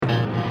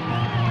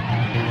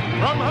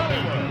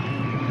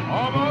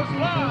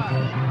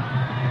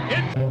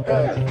It's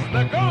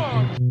the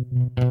gong.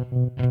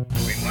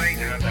 We might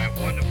have that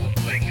wonderful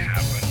thing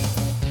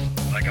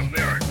happen, like a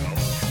miracle.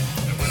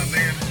 And when a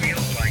man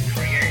feels like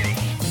creating,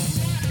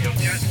 he'll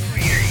just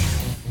create.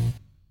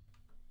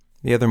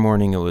 The other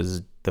morning, it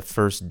was the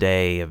first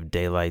day of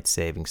daylight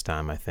savings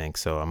time, I think.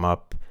 So I'm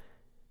up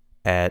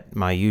at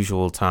my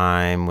usual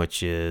time,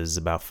 which is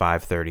about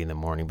 5:30 in the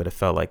morning, but it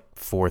felt like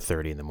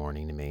 4:30 in the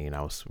morning to me, and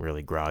I was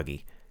really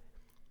groggy.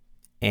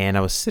 And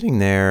I was sitting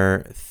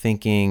there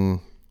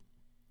thinking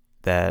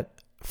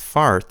that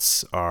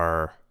farts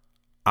are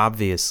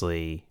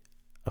obviously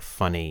a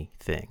funny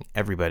thing.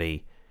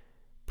 Everybody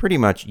pretty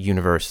much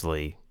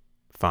universally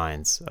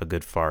finds a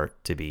good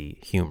fart to be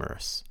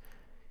humorous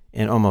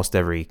in almost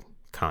every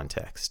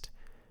context.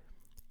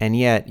 And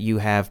yet you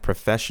have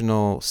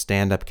professional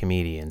stand-up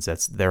comedians,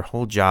 that's their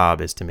whole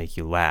job is to make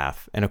you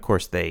laugh. And of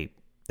course they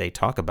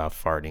talk about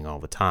farting all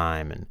the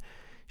time and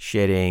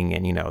shitting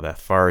and, the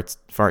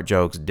fart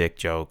jokes, dick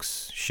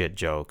jokes, shit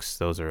jokes.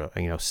 Those are,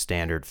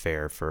 standard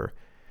fare for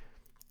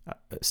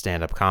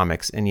stand-up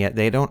comics. And yet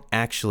they don't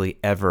actually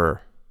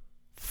ever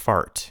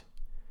fart.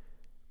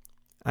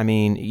 I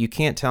mean, you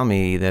can't tell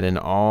me that in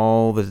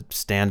all the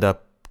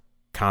stand-up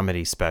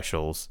comedy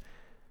specials,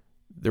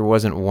 there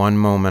wasn't one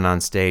moment on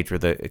stage where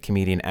the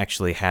comedian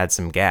actually had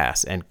some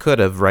gas and could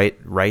have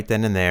right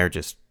then and there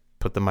just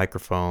put the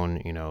microphone,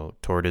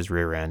 toward his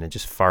rear end and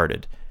just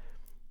farted.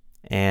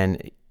 And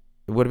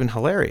it would have been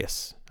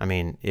hilarious. I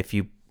mean, if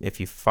you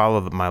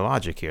follow my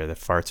logic here, that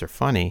farts are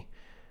funny,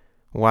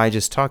 why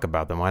just talk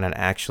about them? Why not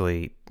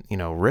actually,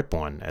 rip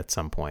one at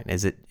some point?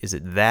 Is it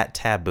that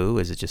taboo?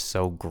 Is it just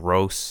so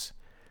gross?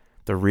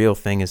 The real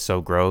thing is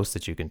so gross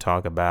that you can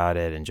talk about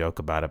it and joke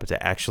about it, but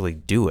to actually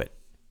do it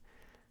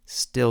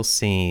still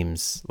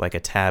seems like a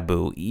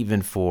taboo,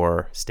 even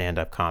for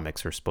stand-up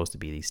comics who are supposed to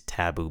be these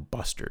taboo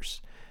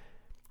busters.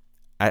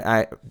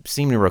 I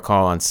seem to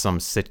recall on some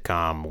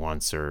sitcom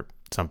once or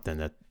something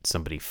that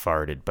somebody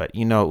farted, but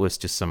it was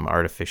just some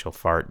artificial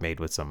fart made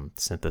with some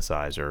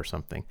synthesizer or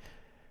something.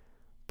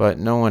 But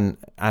no one,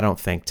 I don't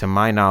think, to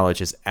my knowledge,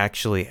 has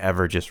actually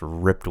ever just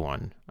ripped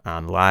one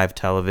on live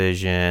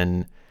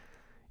television.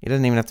 It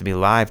doesn't even have to be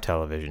live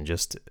television,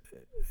 just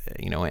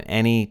in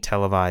any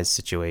televised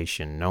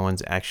situation, no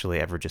one's actually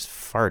ever just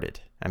farted.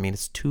 I mean,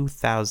 it's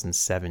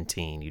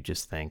 2017. You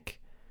just think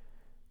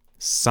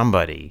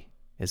somebody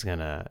is going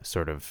to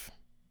sort of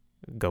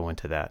go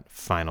into that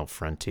final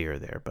frontier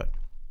there. But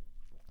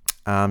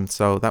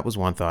so that was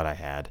one thought I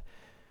had.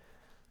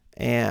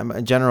 And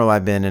in general,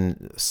 I've been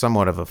in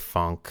somewhat of a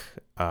funk.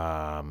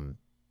 I've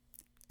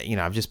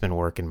just been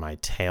working my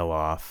tail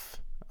off.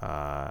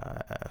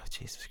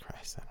 Jesus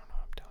Christ, I don't know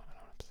what I'm doing. I don't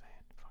know what I'm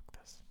saying. Fuck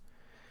this.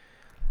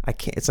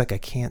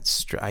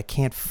 I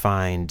can't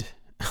find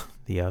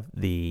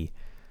the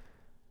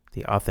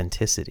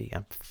authenticity.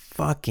 I'm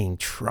fucking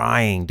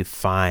trying to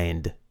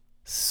find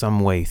some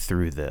way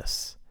through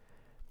this.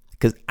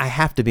 Because I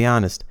have to be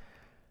honest,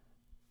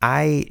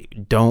 I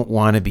don't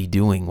want to be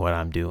doing what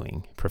I'm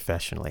doing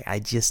professionally. I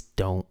just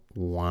don't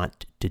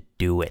want to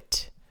do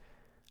it.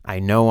 I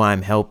know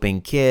I'm helping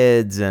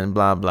kids and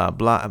blah, blah,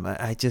 blah.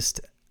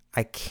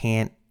 I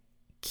can't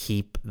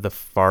keep the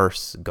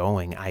farce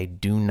going. I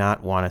do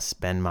not want to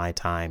spend my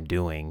time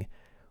doing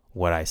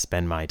what I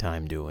spend my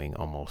time doing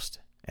almost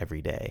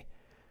every day.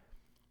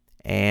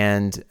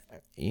 And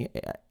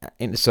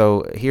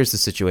so here's the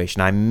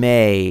situation. I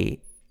may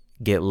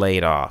get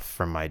laid off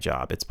from my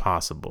job. It's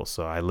possible.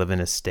 So I live in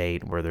a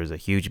state where there's a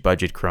huge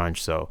budget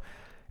crunch. So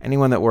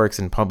anyone that works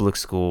in public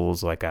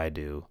schools like I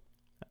do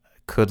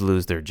could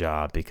lose their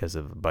job because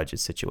of a budget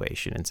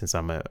situation. And since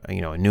I'm a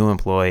new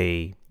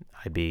employee,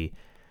 I'd be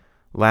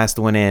last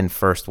one in,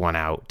 first one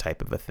out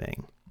type of a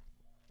thing.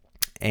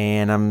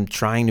 And I'm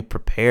trying to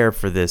prepare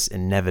for this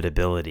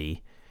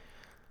inevitability,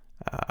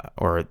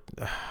 or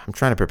I'm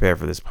trying to prepare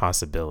for this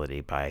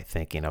possibility by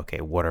thinking,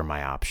 okay, what are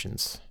my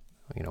options?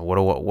 What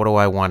do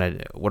I want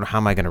to? How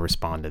am I going to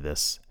respond to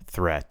this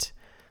threat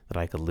that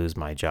I could lose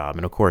my job?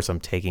 And of course,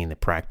 I'm taking the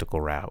practical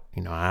route.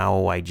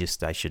 I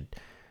should,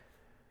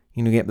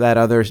 get that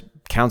other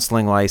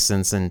counseling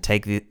license and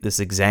take this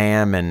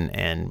exam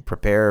and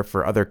prepare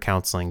for other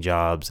counseling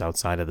jobs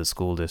outside of the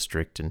school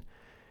district. And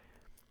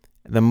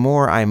the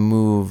more I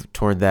move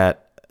toward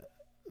that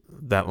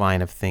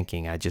line of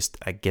thinking, I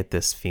get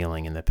this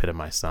feeling in the pit of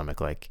my stomach,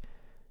 like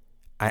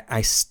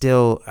I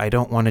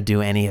don't want to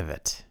do any of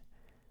it.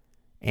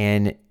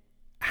 And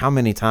how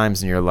many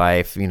times in your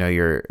life,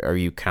 are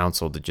you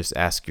counseled to just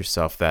ask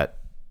yourself that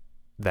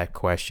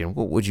question?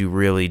 What would you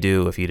really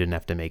do if you didn't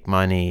have to make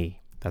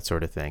money? That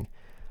sort of thing.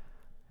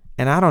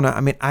 And I don't know.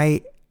 I mean,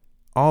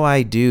 all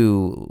I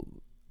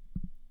do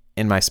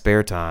in my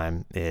spare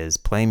time is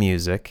play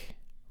music,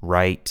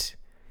 write,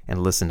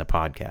 and listen to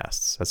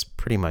podcasts. That's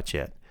pretty much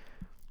it.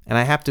 And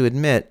I have to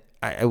admit,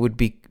 it would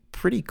be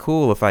pretty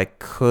cool if I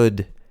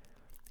could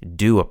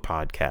do a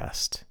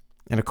podcast.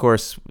 And of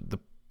course, the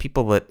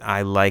people that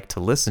I like to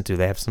listen to,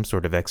 they have some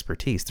sort of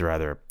expertise. They're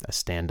either a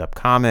stand-up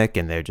comic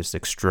and they're just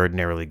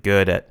extraordinarily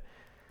good at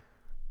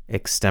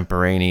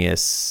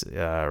extemporaneous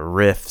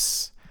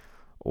riffs,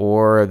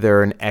 or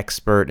they're an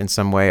expert in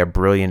some way, a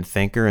brilliant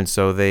thinker, and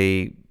so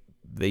they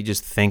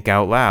just think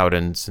out loud.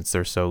 And since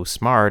they're so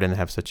smart and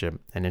have such an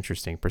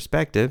interesting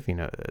perspective,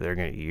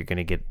 you're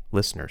gonna get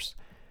listeners.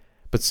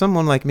 But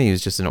someone like me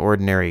who's just an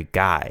ordinary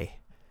guy,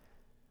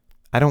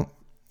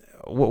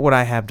 what would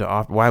I have to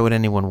offer? Why would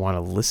anyone want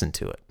to listen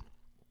to it?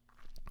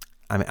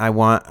 I mean,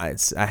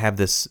 I have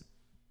this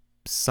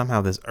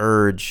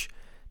urge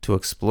to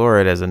explore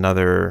it as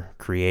another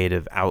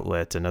creative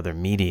outlet, another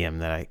medium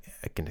that I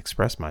can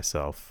express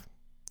myself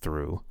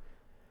through.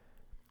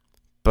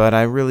 But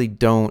I really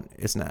don't.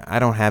 I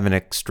don't have an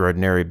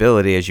extraordinary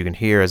ability, as you can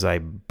hear, as I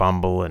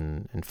bumble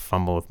and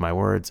fumble with my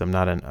words. I'm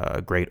not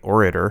a great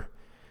orator.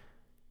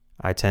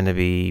 I tend to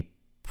be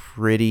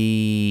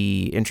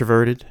pretty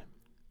introverted,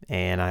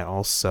 and I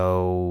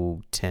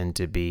also tend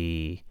to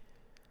be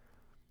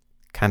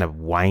kind of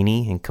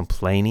whiny and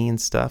complaining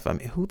and stuff. I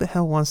mean, who the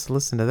hell wants to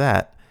listen to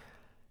that?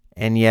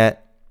 And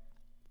yet,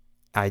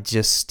 I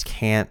just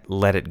can't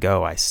let it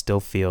go. I still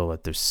feel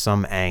that there's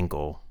some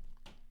angle,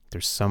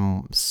 there's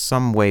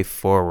some way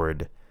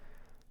forward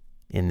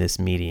in this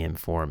medium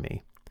for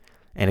me.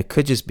 And it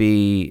could just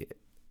be,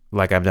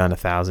 like I've done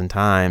 1,000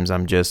 times,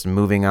 I'm just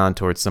moving on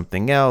towards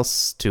something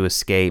else to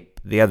escape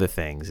the other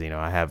things.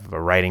 I have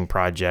writing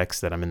projects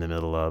that I'm in the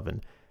middle of,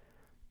 and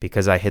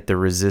because I hit the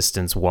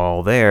resistance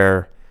wall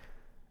there,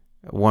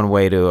 one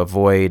way to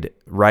avoid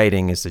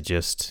writing is to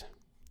just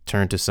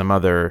turn to some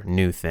other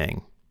new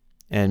thing.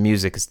 And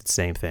music is the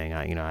same thing.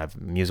 I have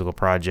musical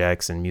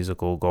projects and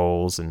musical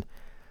goals, and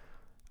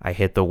I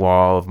hit the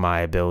wall of my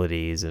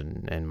abilities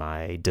and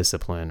my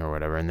discipline or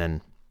whatever. And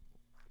then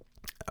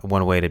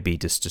one way to be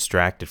just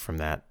distracted from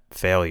that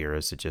failure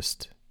is to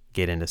just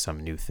get into some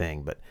new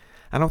thing. But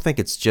I don't think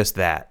it's just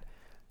that.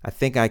 I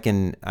think I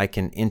can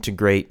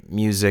integrate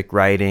music,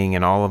 writing,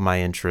 and all of my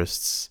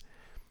interests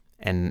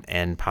and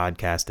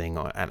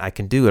podcasting, and I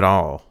can do it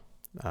all.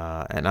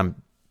 And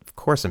of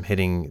course I'm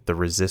hitting the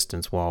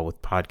resistance wall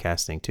with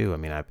podcasting too. I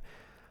mean,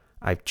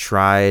 I've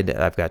tried.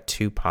 I've got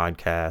 2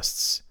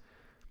 podcasts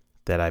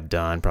that I've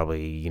done,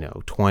 probably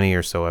 20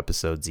 or so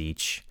episodes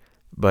each.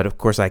 But of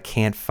course I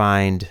can't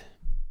find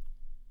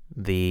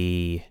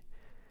the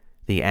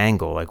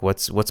angle. Like,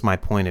 what's my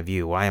point of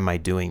view? Why am I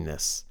doing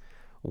this?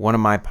 One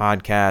of my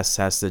podcasts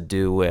has to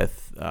do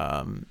with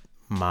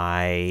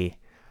my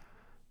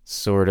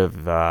sort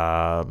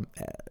of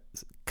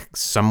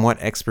somewhat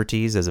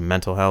expertise as a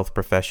mental health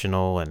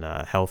professional and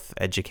a health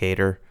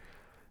educator.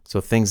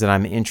 So things that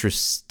I'm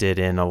interested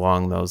in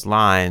along those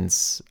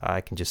lines,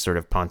 I can just sort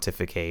of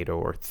pontificate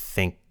or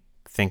think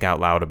out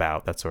loud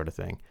about, that sort of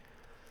thing.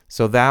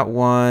 So that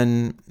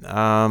one,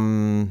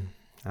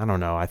 I don't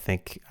know. I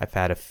think I've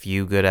had a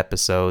few good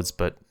episodes,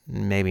 but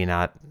maybe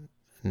not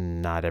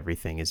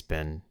everything has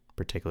been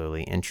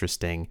particularly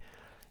interesting.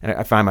 And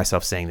I find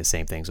myself saying the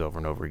same things over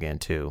and over again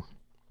too.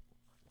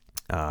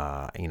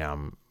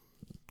 I'm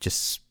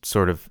just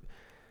sort of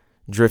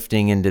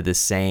drifting into the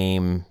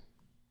same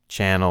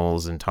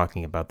channels and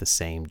talking about the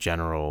same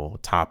general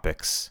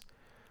topics.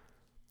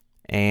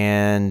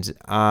 And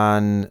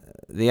on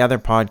the other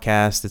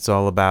podcast, it's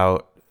all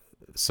about,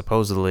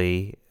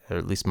 supposedly, or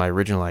at least my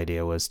original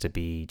idea was to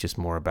be just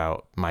more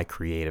about my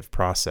creative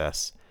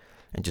process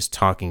and just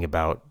talking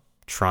about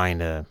trying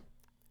to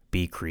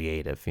be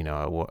creative.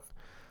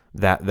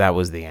 That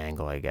was the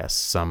angle, I guess.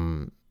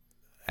 Some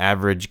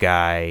average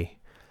guy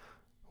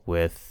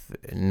with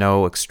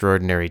no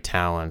extraordinary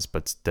talents,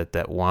 but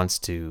that wants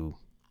to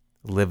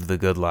live the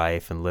good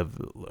life and live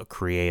a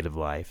creative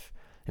life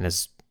and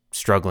is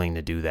struggling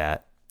to do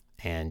that,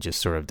 and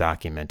just sort of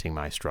documenting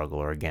my struggle,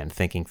 or again,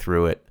 thinking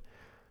through it,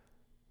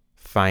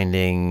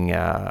 finding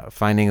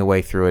a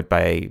way through it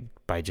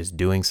by just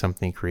doing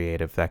something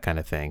creative, that kind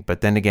of thing.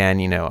 But then again,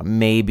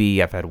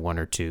 maybe I've had 1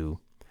 or 2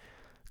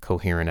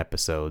 coherent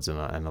episodes,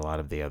 and a lot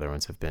of the other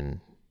ones have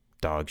been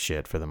dog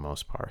shit for the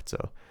most part.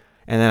 So,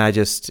 and then I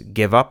just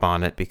give up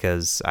on it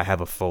because I have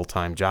a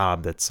full-time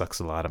job that sucks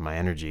a lot of my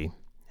energy,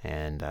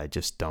 and I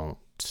just don't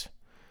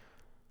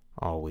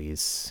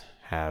always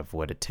have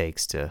what it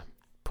takes to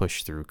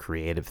push through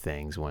creative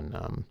things when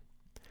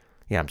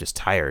I'm just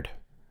tired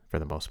for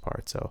the most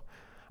part. So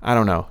I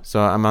don't know.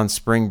 So I'm on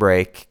spring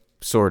break,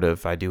 sort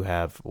of. I do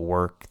have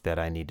work that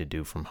I need to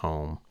do from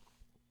home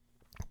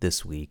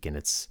this week,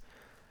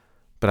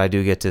 but I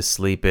do get to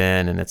sleep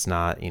in, and it's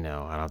not, I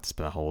don't have to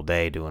spend a whole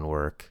day doing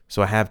work.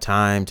 So I have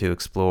time to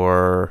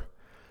explore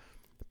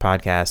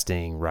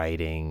podcasting,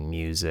 writing,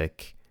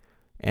 music.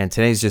 And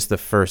today's just the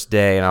first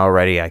day, and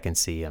already I can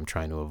see I'm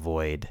trying to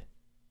avoid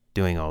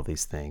doing all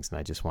these things, and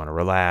I just want to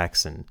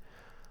relax and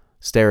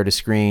stare at a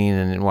screen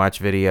and watch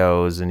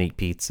videos and eat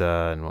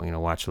pizza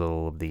and watch a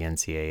little of the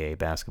NCAA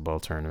basketball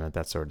tournament,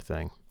 that sort of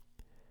thing.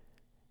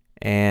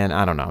 And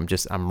I don't know,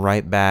 I'm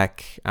right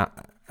back.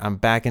 I'm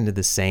back into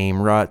the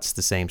same ruts,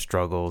 the same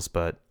struggles,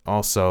 but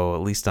also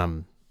at least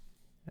I'm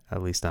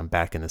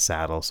back in the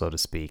saddle, so to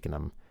speak, and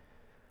I'm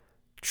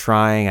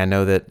trying. I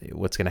know that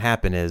what's going to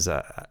happen is,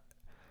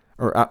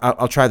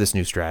 I'll try this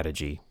new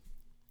strategy.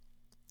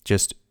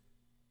 Just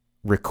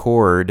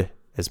record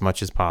as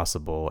much as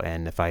possible.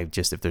 And if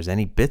there's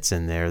any bits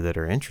in there that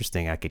are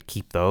interesting, I could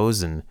keep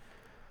those and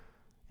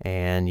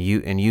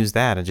use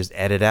that and just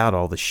edit out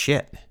all the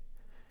shit.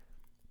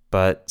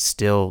 But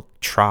still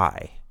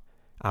try.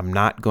 I'm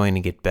not going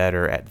to get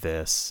better at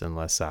this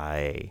unless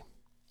I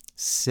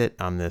sit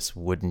on this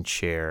wooden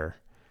chair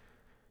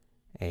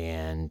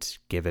and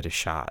give it a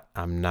shot.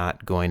 I'm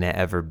not going to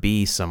ever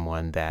be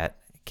someone that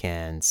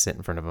can sit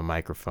in front of a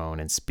microphone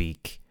and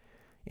speak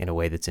in a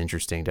way that's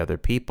interesting to other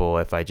people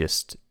if I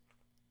just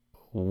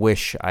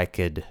wish I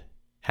could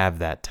have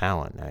that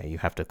talent. You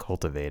have to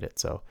cultivate it.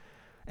 So,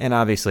 and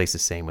obviously it's the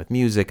same with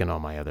music and all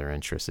my other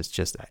interests. It's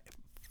just I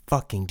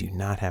fucking do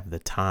not have the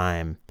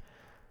time.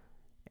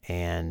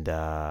 And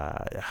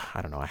I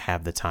don't know, I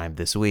have the time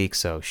this week,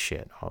 so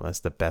shit.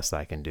 That's the best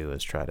I can do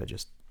is try to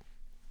just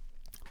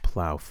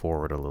plow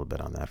forward a little bit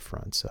on that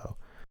front. So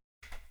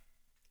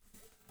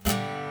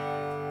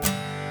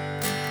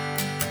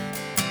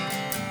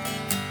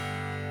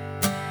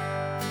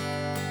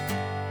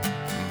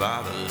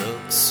by the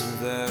looks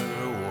of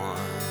everyone,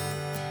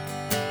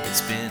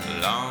 it's been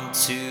a long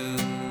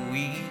 2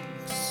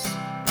 weeks,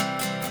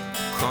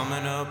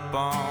 coming up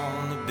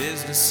on the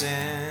business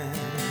end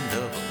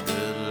of a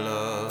good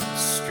luck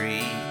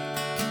streak.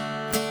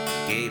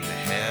 Gave me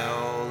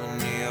hell in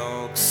New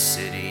York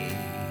City,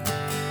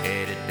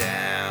 headed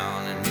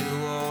down to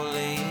New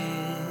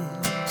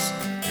Orleans,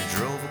 and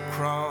drove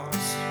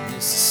across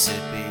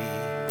Mississippi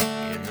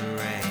in the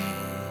rain.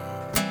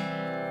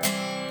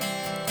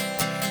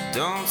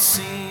 Don't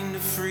seem to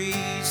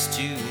freeze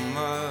too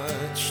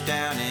much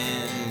down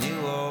in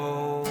New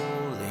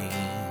Orleans,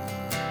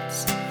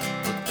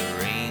 but the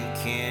rain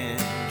can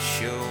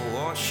sure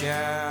wash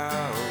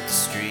out the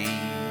street.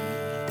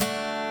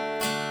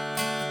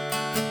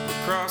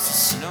 Across the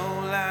snow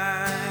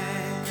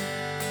line,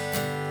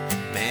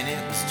 man,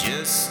 it was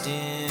just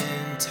in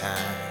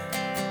time.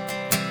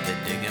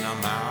 They're digging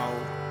them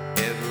out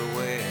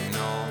everywhere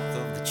north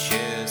of the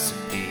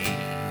Chesapeake.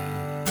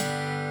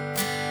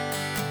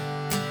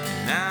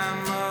 And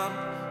I'm up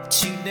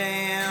too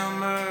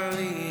damn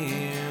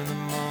early in the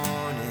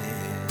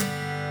morning,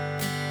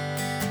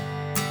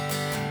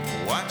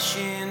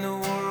 watching the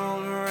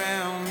world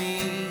around me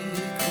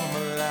come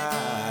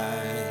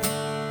alive.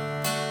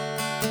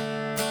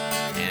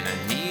 And I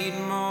need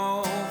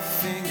more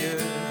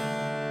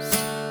fingers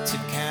to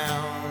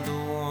count the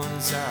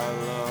ones I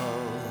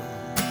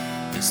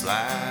love. This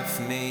life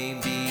may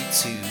be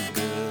too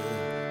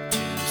good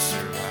to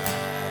survive.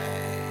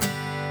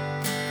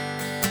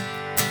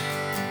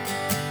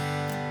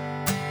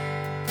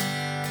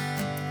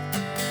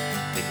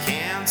 They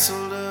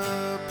canceled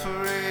a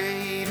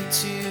parade or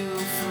two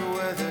for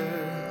weather.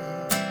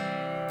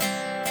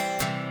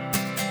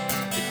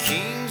 The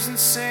kings and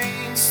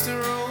saints, the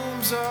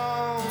robes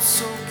all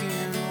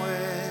soaking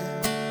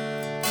wet.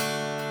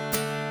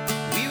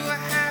 We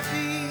were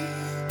happy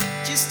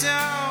just to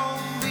all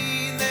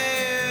be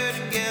there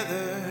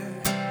together,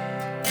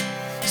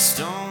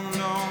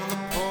 stoned on the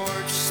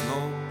porch,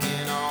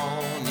 smoking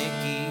all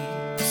Nicky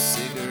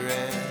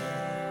cigarettes.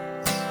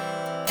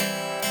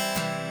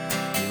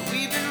 Yeah,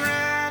 we've been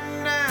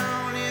riding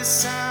down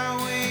this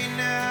highway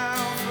now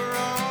for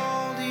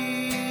all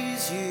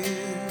these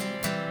years,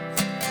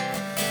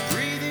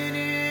 breathing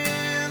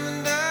in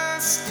the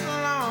dust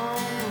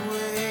along the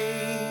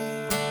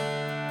way.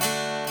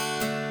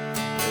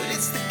 But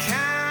it's the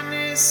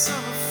kindness of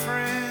a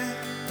friend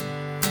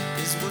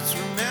is what's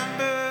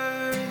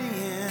remembered in the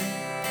end.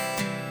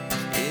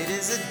 It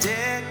is a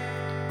debt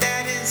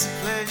that is a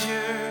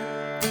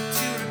pleasure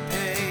to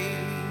repay.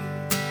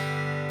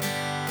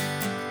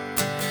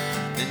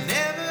 It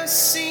never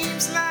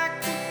seems like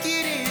we're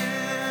getting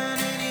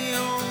any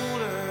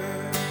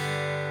older,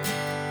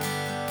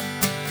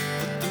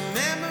 but the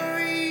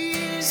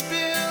memories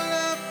build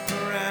up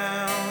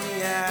around the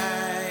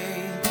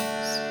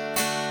eyes.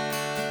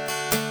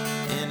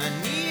 And I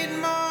need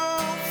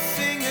more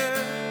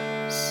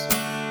fingers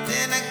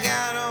than I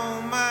got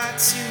on my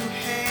 2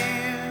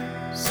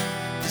 hands.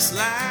 This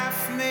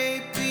life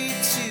may be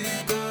too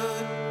good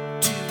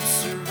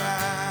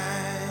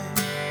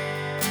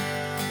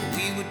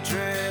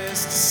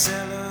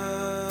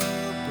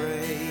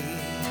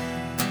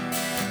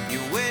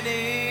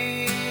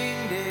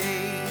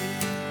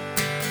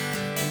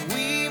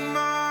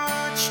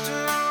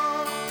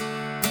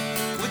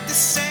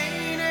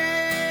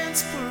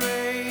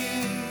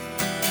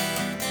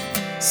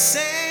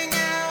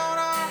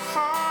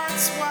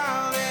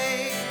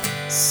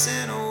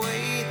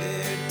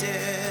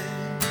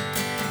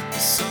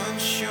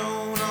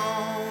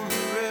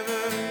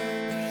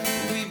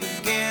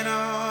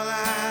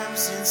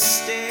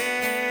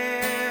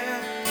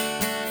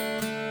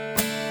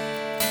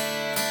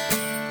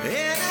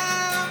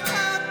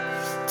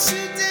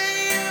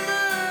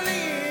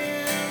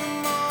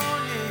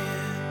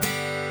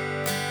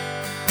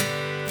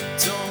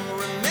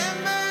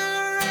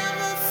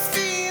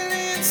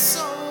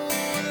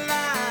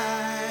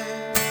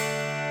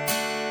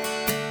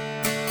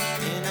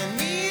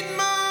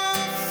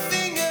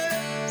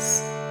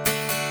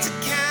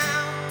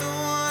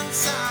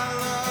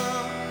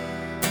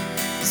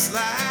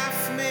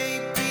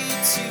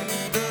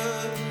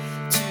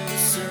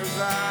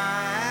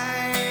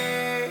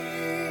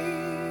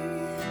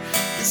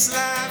This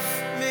life